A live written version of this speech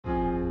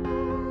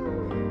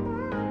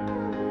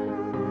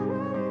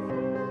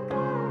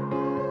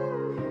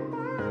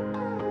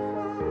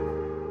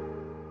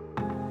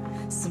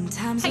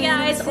Hey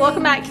guys,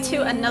 welcome back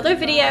to another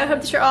video. Hope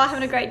that you're all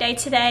having a great day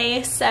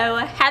today. So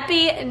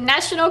happy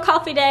National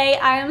Coffee Day.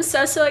 I am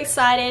so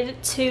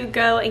excited to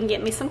go and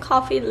get me some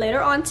coffee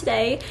later on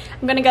today.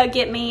 I'm gonna go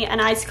get me an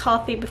iced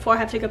coffee before I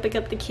have to go pick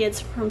up the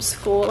kids from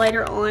school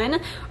later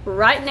on.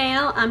 Right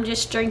now I'm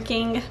just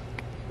drinking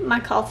my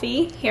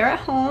coffee here at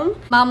home.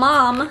 My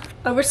mom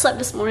overslept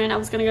this morning. I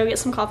was gonna go get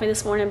some coffee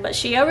this morning, but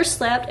she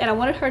overslept and I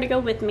wanted her to go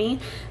with me.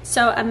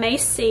 So I may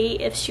see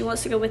if she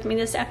wants to go with me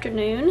this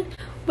afternoon.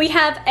 We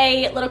have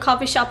a little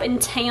coffee shop in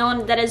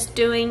town that is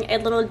doing a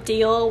little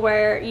deal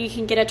where you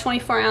can get a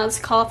 24-ounce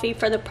coffee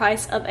for the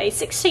price of a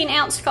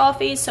 16-ounce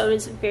coffee. So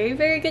it's a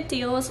very good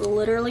deal. It's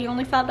literally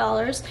only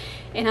 $5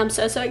 and I'm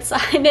so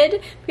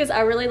excited because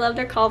I really love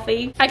their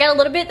coffee. I got a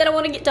little bit that I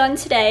want to get done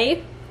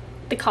today.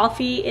 The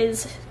coffee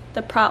is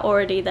the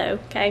priority though,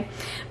 okay?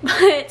 But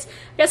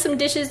I got some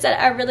dishes that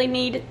I really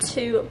need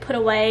to put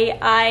away.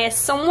 I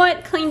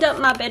somewhat cleaned up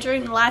my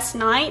bedroom last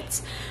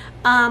night.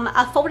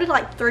 I folded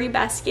like 3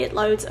 basket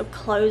loads of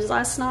clothes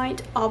last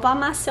night all by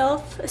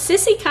myself.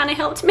 Sissy kind of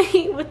helped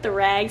me with the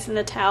rags and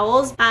the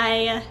towels.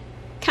 I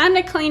kind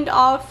of cleaned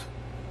off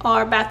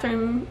our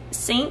bathroom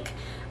sink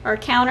or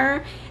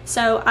counter,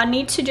 so I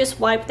need to just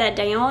wipe that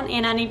down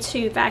and I need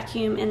to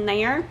vacuum in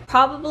there.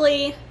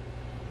 Probably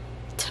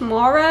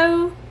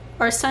tomorrow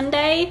or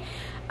Sunday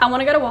I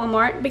want to go to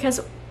Walmart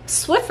because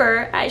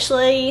Swiffer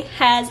actually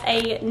has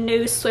a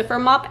new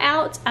Swiffer mop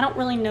out. I don't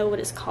really know what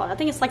it's called. I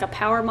think it's like a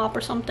power mop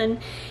or something,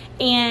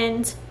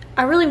 and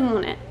I really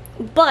want it,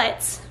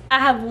 but I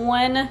have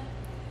one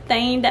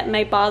thing that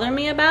may bother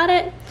me about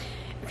it.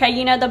 Okay,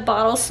 you know the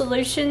bottle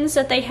solutions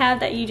that they have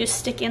that you just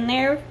stick in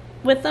there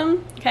with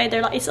them? Okay,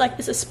 they're like,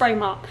 it's a spray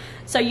mop.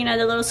 So you know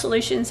the little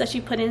solutions that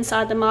you put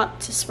inside the mop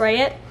to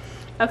spray it?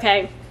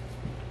 Okay,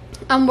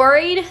 I'm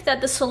worried that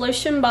the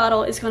solution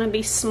bottle is going to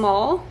be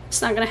small.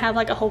 It's not going to have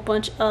like a whole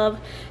bunch of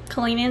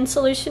cleaning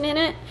solution in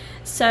it.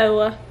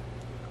 So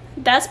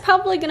that's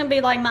probably going to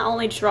be like my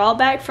only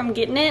drawback from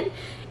getting it,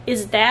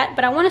 is that.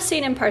 But I want to see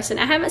it in person.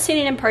 I haven't seen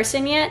it in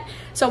person yet.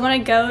 So I want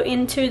to go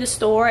into the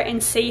store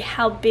and see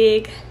how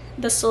big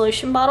the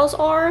solution bottles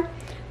are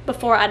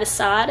before I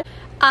decide.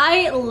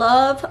 I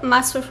love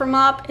my Swiffer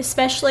mop,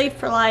 especially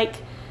for like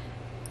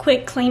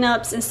quick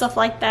cleanups and stuff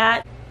like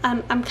that.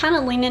 I'm kind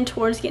of leaning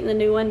towards getting the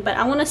new one, but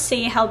I want to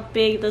see how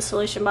big the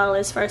solution bottle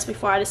is first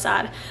before I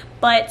decide.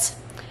 But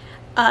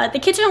the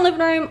kitchen and living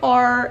room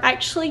are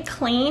actually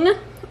clean.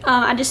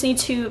 I just need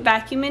to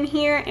vacuum in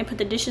here and put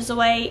the dishes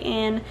away,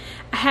 and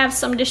I have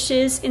some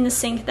dishes in the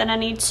sink that I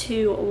need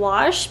to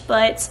wash,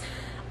 but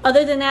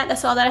other than that,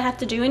 that's all that I have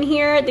to do in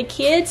here. The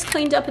kids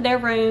cleaned up their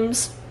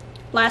rooms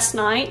last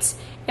night,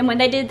 and when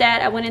they did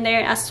that, I went in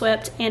there and I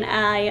swept and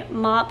I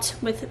mopped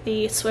with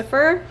the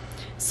Swiffer.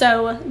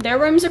 So their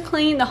rooms are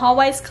clean, the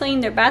hallway's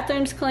clean, their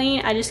bathroom's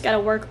clean. I just gotta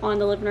work on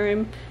the living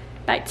room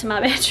back to my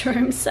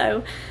bedroom.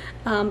 So,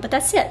 but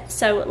that's it.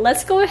 So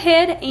let's go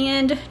ahead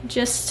and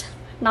just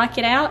knock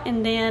it out,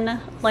 and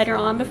then later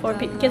on, before I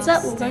pick the kids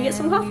up, we'll go get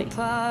some coffee.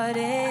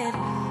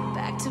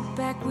 Back to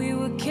back we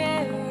would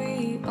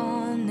carry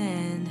on,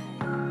 and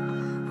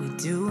we'd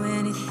do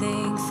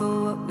anything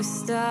for what we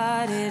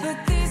started.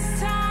 But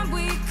this time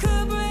we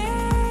could break.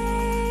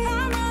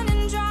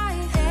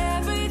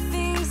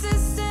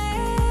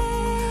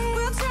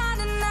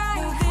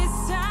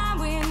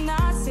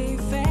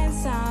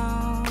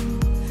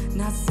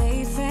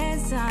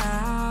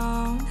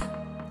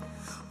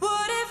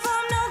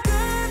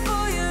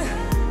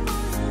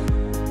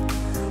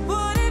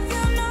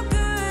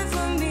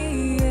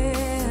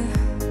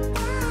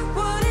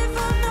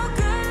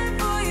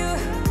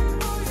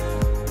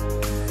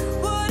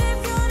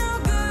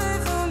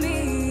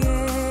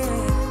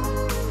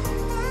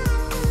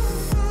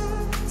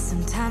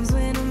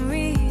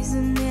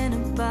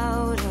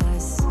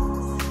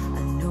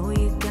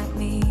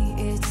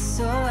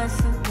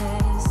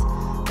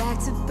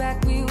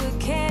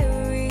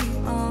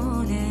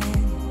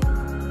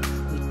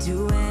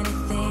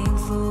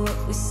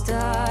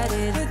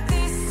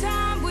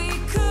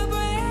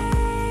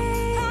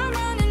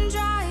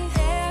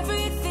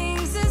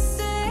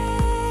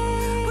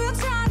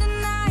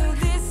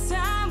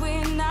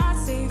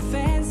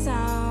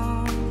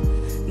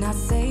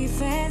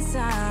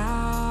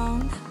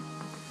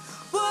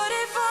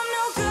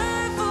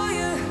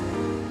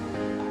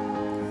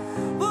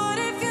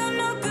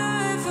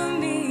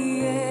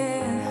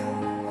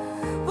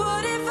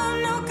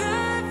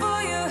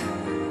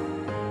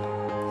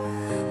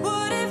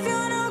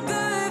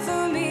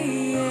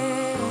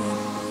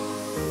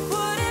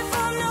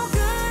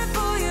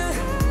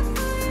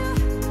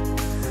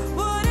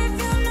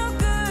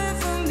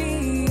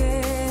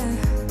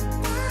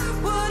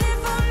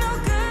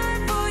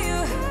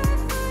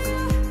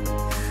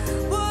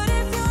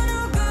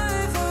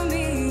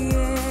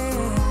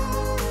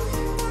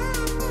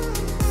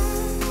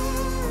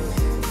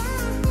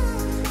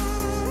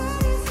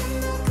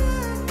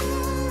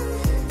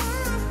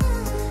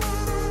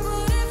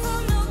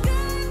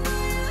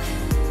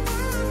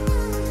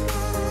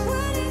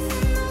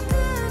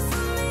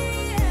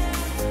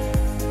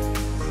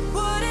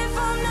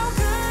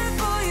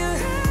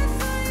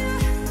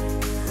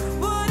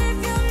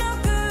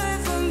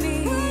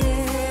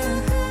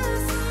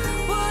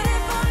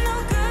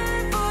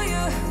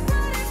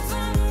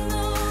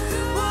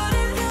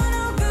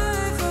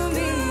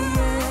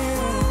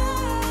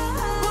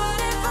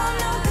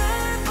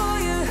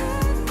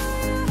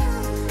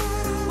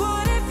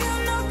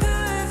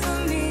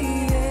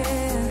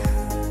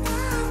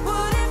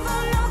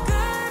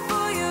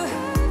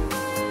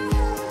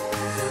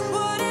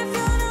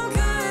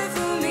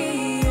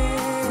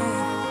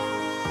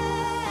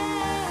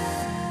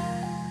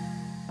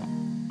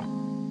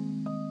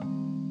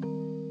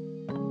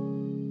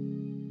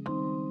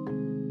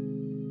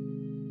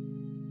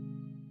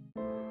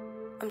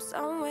 I'm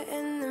somewhere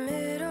in the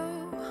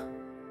middle,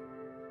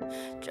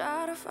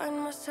 try to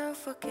find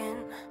myself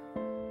again.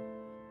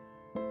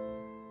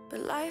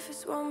 But life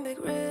is one big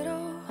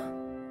riddle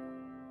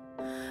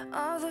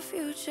of the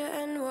future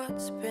and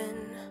what's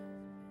been.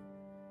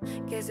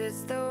 Guess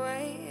it's the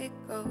way it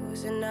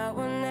goes, and I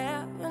will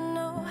never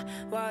know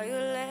why you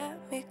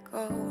let me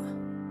go.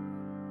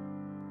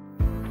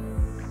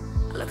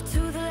 Look to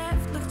the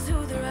left, look to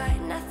the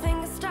right,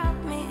 nothing can stop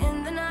me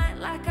in the night,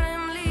 like I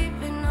am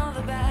leaving all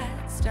the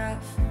bad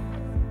stuff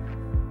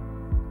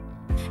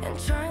and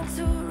trying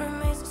to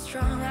remain so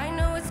strong. I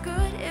know it's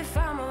good if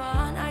I'm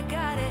alone. I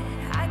got it,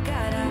 I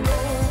gotta go,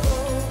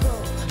 go, go,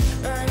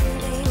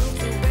 running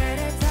to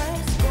better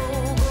times. Go,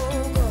 go,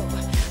 go,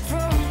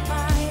 from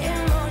my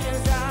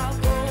emotions I'll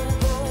go,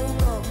 go,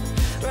 go,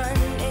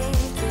 running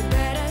to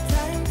better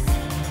times,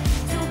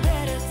 to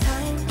better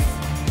times,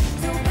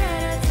 to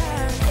better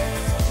times,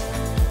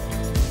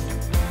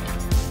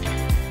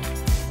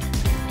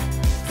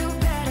 to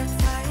better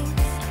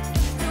times,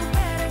 to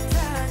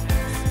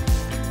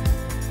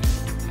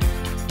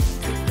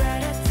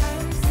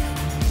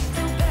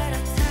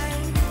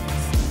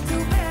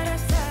better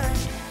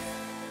times.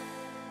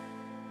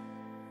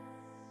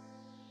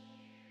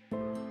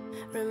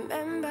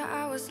 Remember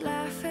I was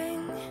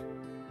laughing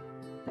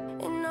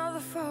in all the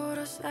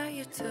photos that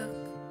you took,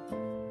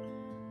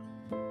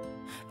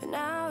 but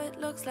now it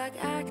looks like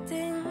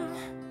acting,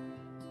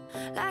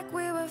 like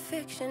we were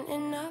fiction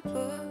in a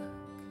book.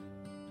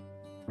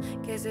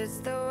 Guess it's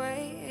the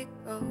way it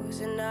goes,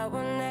 and I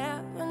will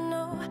never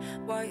know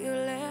why you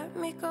let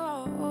me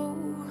go.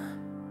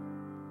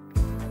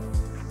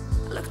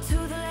 Look to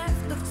the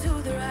left, look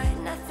to the right,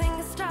 nothing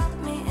can stop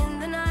me in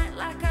the night,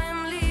 like I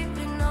am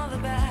leaving all the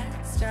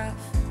bad stuff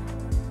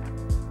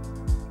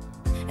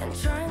and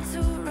trying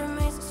to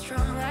remain so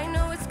strong. I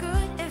know it's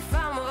good if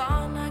I'm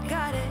alone. I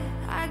got it,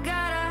 I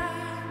gotta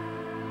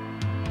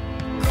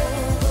go,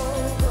 go,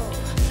 go,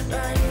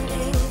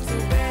 running to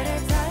better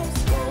times.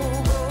 Go,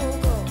 go,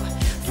 go,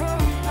 from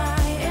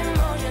my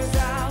emotions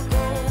I'll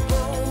go,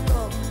 go,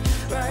 go,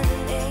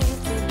 running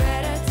to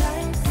better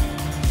times,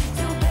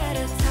 to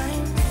better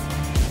times,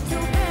 to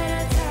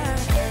better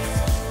times,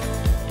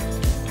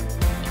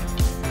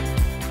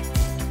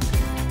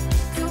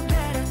 to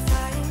better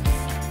times,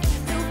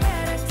 to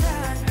better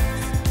times,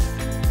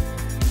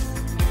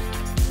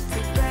 to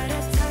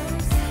better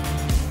times,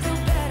 to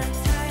better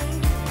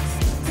times,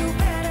 to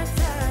better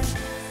times.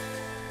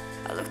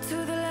 I look to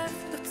the left,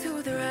 look to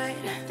the right,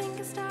 nothing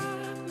can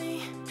stop me,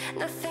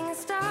 nothing can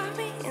stop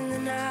me in the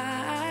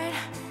night.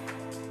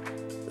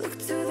 Look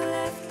to the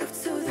left, look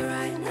to the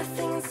right,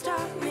 nothing can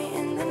stop me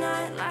in the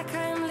night, like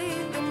I am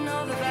leaving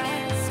all the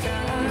bad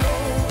stuff. Go,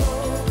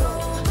 go,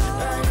 go,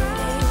 running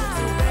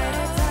to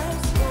better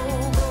times. Go,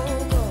 go,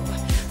 go,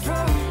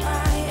 from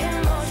my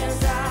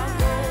emotions I'll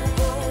go,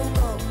 go,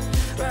 go,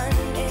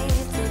 running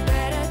to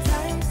better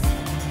times,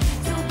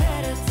 to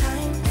better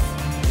times,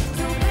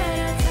 to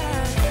better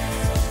times,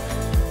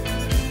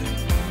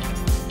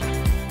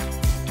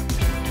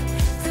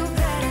 to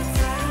better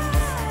times,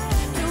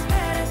 to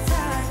better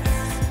times,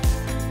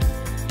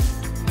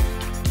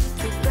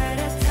 to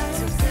better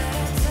times,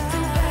 to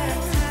better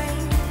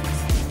times,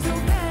 to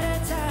better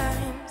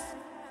times.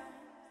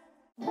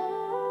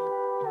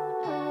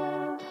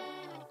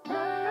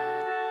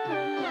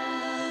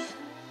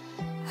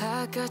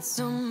 I got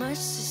so much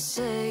to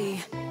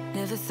say,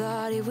 never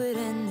thought it would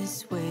end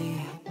this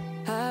way.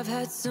 I've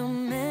had so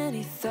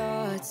many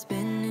thoughts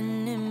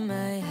spinning in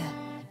my head.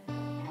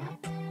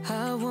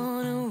 I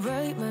wanna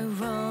right my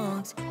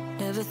wrongs,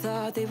 never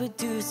thought they would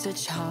do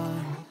such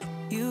harm.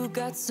 You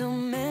got so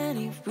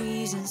many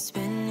reasons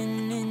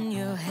spinning in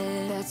your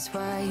head, that's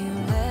why you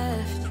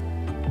left.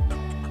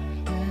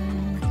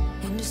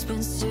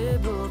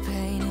 Indispensable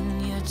pain in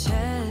your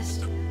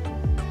chest.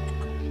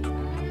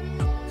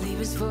 Leave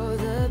us for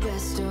the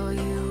best or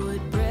you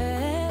would break.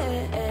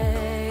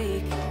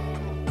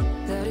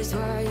 That is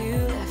why you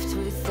left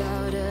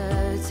without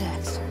a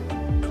text.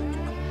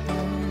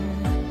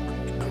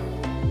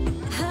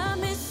 I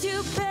miss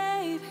you,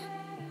 babe.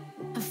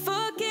 I'm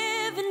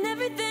forgiving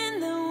everything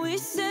that we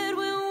said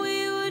when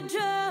we were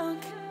drunk.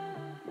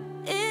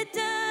 It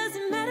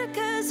doesn't matter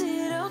 'cause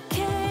it all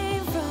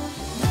came from.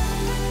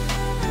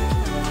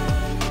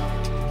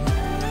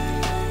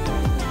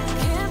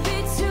 Can't be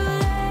too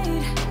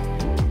late.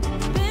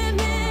 Been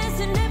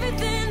missing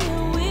everything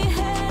that we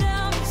had.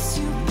 I'll miss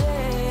you,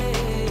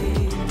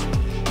 babe.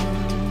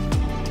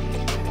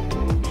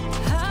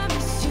 I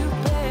miss you,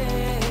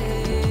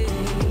 babe.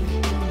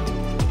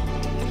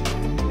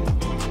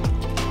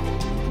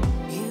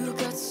 You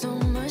got so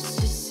much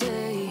to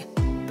say,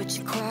 but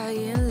you're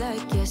quiet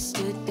like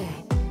yesterday.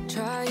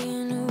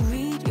 Trying to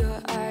read your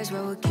eyes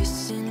while we're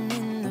kissing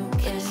in the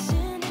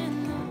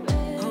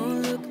rain. Oh,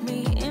 look me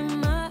in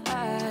my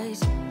eyes.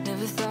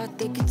 Never thought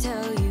they could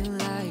tell you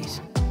lies.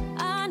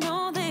 I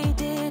know they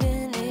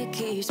didn't. It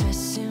keeps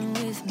messing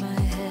with my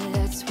head.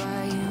 That's why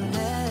you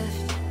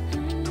left.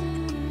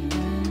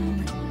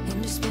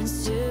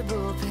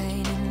 Indispensable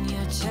pain in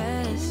your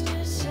chest.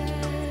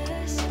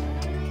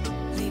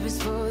 Leave us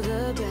for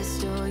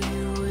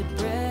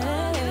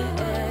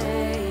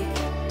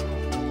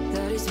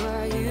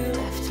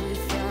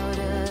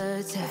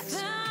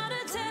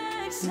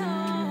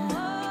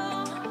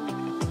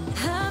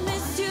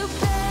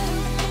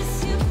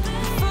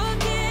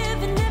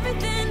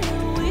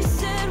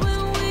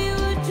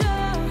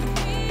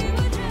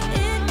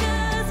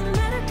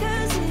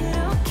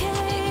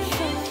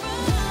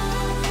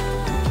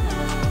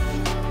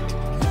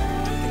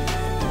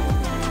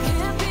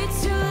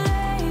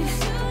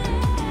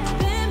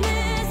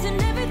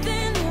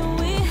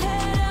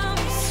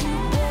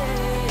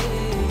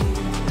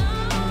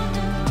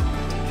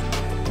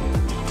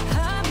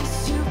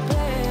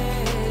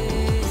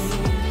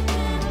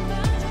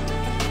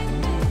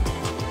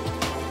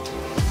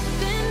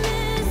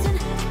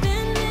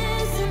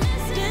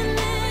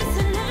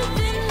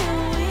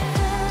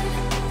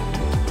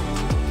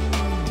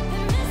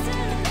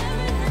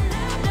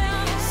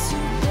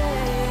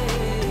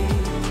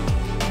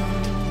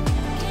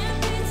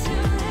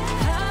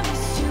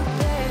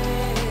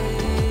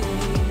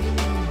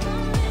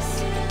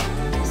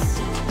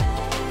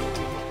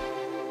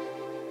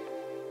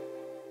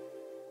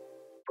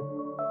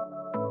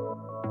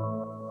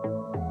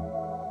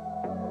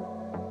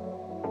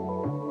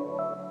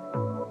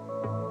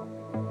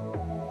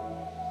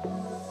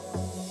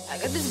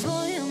got this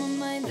boy on my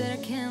mind that I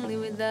can't live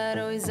without.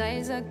 Oh, his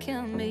eyes are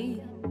killing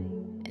me.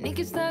 And he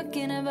keeps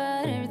talking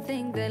about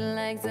everything that he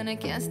likes, and I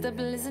can't stop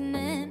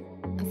listening.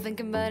 I'm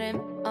thinking about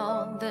him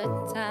all the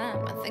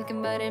time. I'm thinking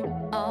about him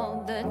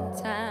all the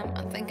time.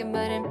 I'm thinking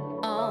about him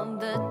all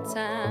the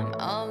time,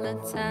 all the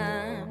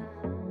time.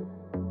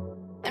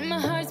 And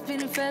my heart's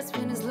beating fast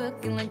when he's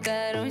looking like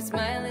that. Oh, his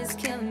smile is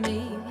killing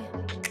me.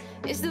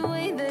 It's the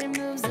way that he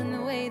moves and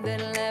the way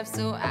that he laughs,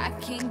 so I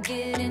can't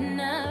get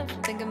enough.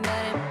 Thinking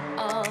about him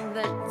all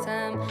the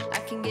time. I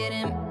can't get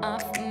him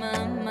off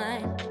my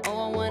mind.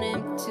 Oh, I want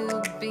him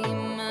to be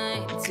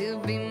mine, to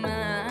be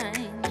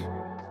mine.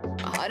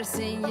 My heart is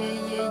saying yeah,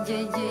 yeah,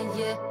 yeah, yeah,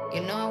 yeah.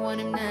 You know I want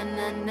him now,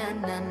 now, now,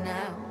 now,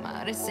 now. My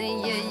heart is saying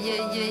yeah,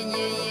 yeah, yeah,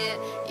 yeah, yeah,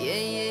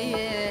 yeah, yeah,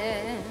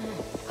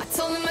 yeah. I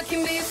told him I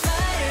can be a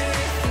fighter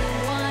if you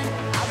want.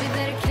 I'll be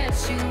there to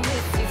catch you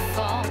if you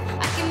fall.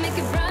 I can make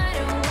it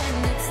brighter when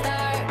it's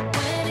dark,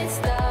 when it's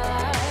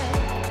dark.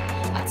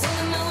 I told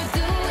him I would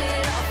do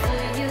it all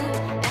for you,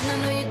 and I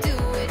know you do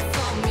it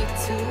for me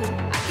too.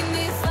 I can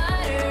be a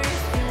fighter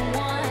if you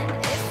want,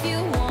 if you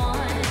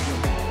want.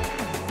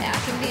 Yeah, I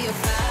can be a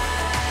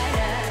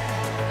fighter.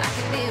 I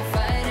can be a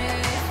fighter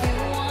if you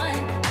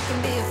want. I can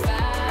be a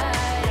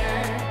fighter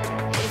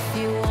if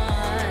you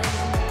want.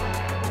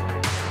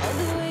 All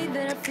the way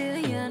that I feel,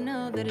 yeah, I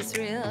know that it's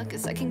real,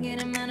 'cause I can get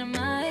him out of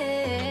my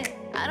head.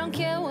 I don't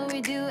care what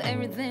we do,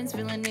 everything's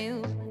feeling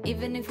new.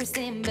 Even if we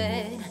stay in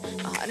bed,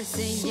 my heart is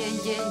saying yeah,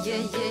 yeah,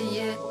 yeah, yeah,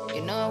 yeah.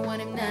 You know I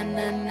want him now,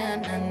 now, now,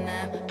 now,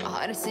 now. My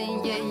heart is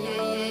saying yeah,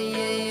 yeah, yeah,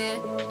 yeah, yeah,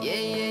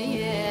 yeah, yeah,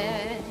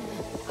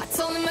 yeah. I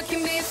told him I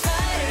can be a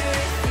fighter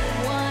if you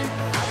want.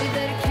 I'll be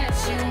there to catch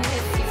you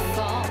if you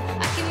fall.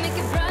 I can make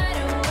it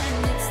brighter when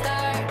it's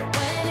dark,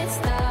 when it's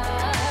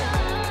dark.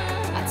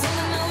 I told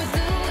him I would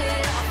do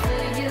it all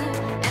for you,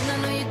 and I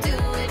know you do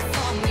it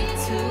for me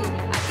too.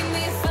 I can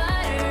be a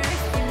fighter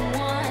if you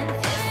want,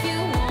 if you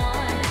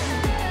want.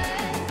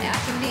 Yeah,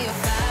 I can be a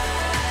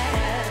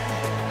fighter.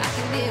 I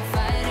can be a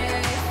fighter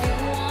if you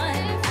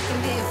want. I can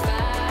be a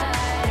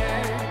fighter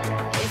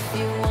if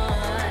you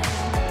want.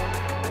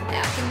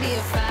 Yeah, I can be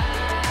a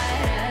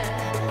fighter.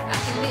 I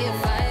can be a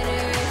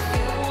fighter if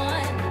you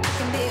want. I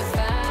can be a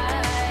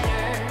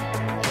fighter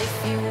if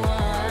you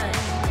want.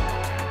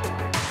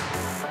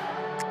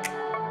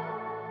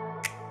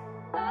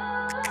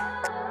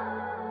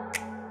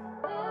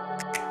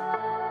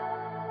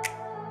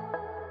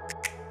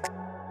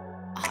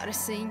 My heart is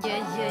saying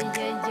yeah, yeah,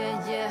 yeah, yeah,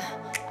 yeah.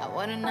 I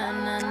wanna now,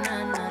 now,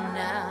 now, now,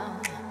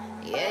 now.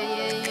 Yeah,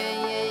 yeah, yeah,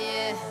 yeah,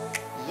 yeah,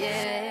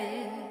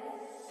 yeah.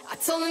 I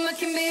told him I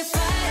can be a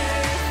fighter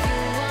if you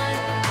want.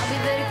 I'll be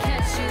there to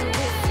catch you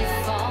if you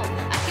fall.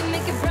 I can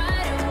make it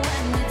brighter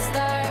when it's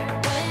dark,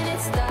 when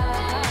it's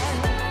dark.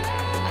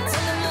 I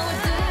told him I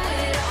would do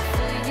it all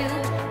for you,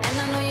 and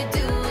I know you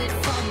do it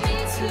for me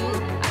too.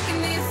 I can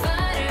be a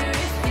fighter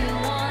if you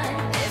want,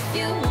 if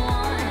you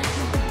want.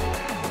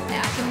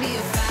 Yeah, I can be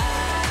a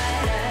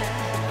fighter.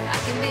 I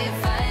can be a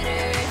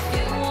fighter if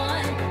you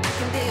want. I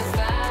can be a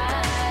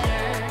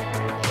fighter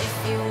if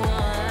you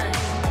want.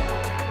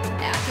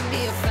 Yeah, I can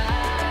be a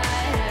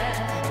fighter.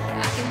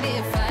 I can be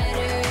a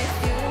fighter if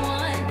you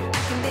want.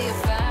 I can be a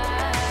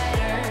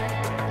fighter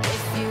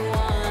if you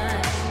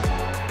want.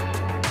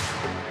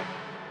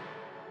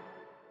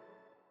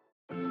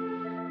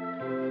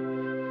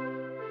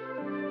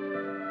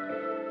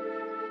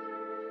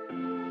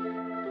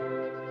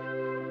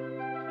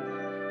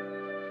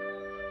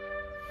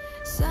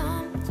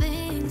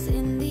 Something's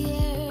in the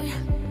air.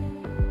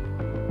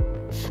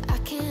 I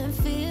can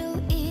feel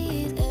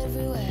it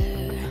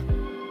everywhere.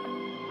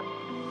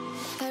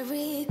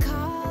 Every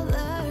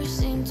color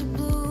seems to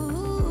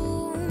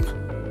bloom,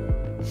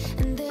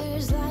 and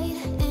there's light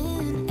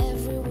in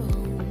every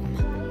room.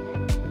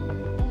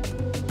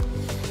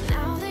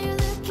 Now that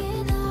you're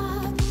looking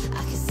up,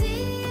 I can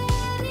see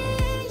it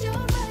in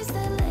your eyes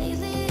that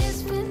lately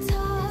it's been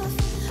tough.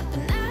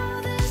 But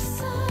now the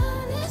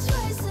sun is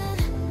rising,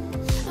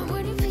 and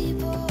we're new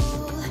people.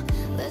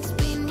 Let's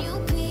be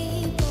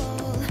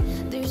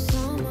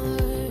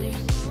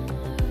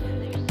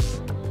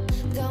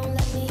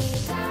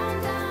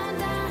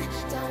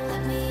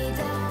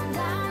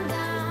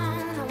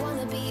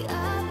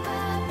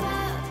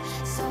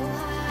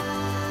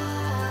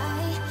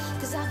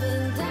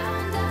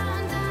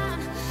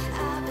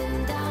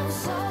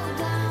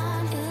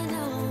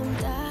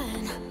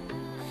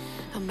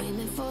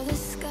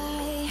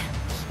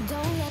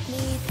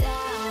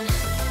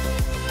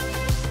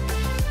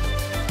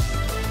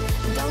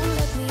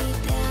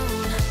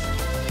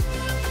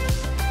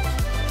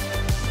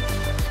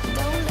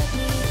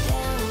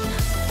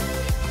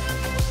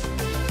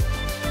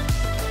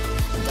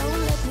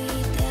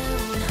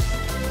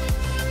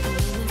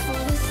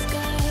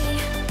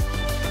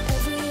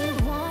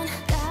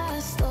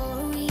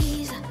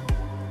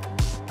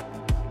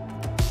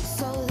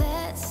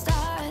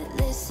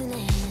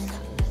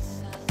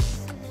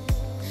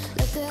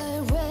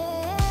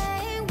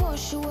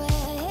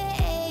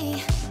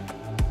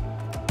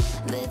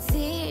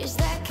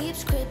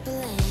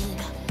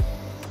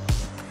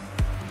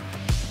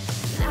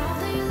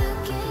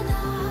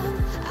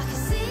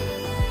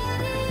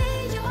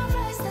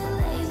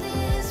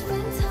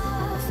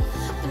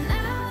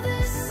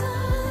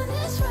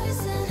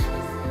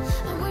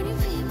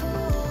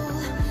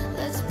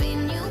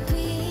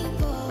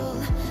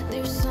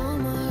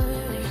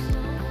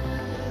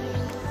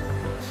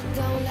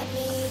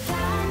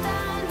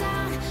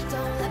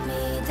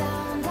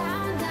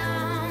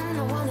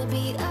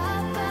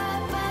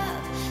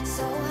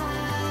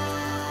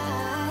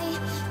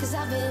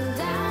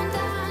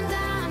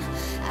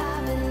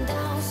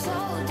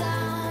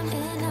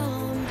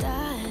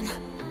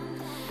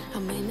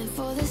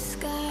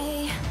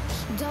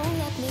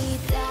me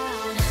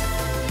down.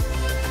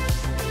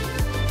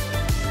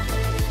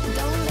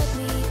 Don't let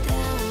me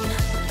down.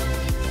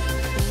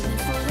 Aiming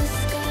for the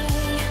sky.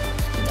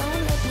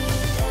 Don't let me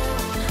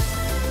down.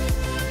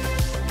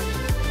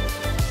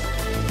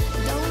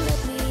 Don't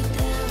let me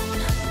down.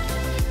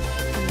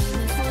 I'm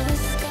aiming for the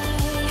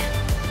sky.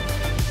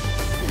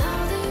 Now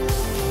they're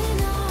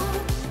looking up.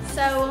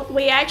 So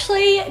we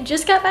actually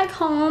just got back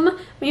home,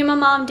 me and my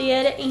mom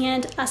did,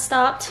 and I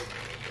stopped,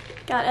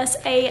 got us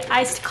a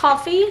iced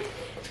coffee,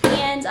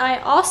 and I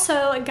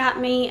also got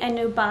me a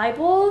new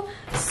Bible.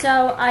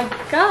 So I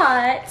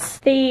got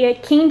the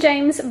King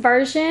James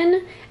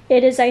Version.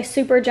 It is a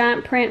super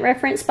giant print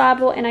reference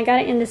Bible, and I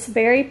got it in this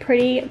very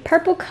pretty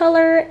purple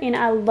color, and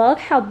I love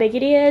how big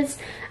it is.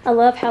 I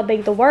love how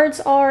big the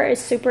words are.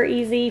 It's super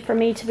easy for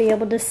me to be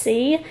able to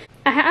see.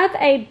 I have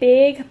a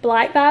big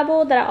black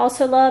Bible that I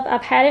also love.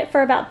 I've had it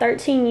for about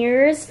 13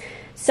 years,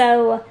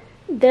 so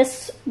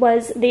this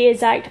was the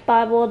exact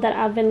Bible that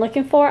I've been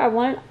looking for. I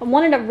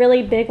wanted a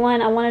really big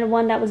one. I wanted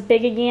one that was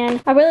big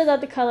again. I really love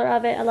the color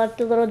of it. I love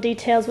the little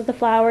details with the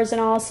flowers and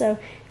all, so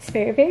it's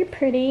very, very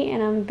pretty,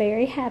 and I'm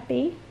very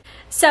happy.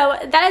 So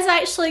that is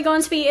actually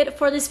going to be it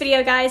for this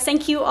video, guys.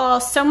 Thank you all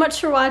so much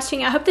for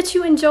watching. I hope that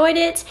you enjoyed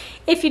it.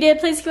 If you did,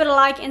 please give it a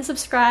like and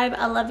subscribe.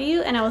 I love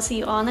you, and I will see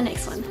you all in the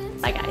next one.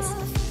 Bye,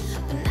 guys.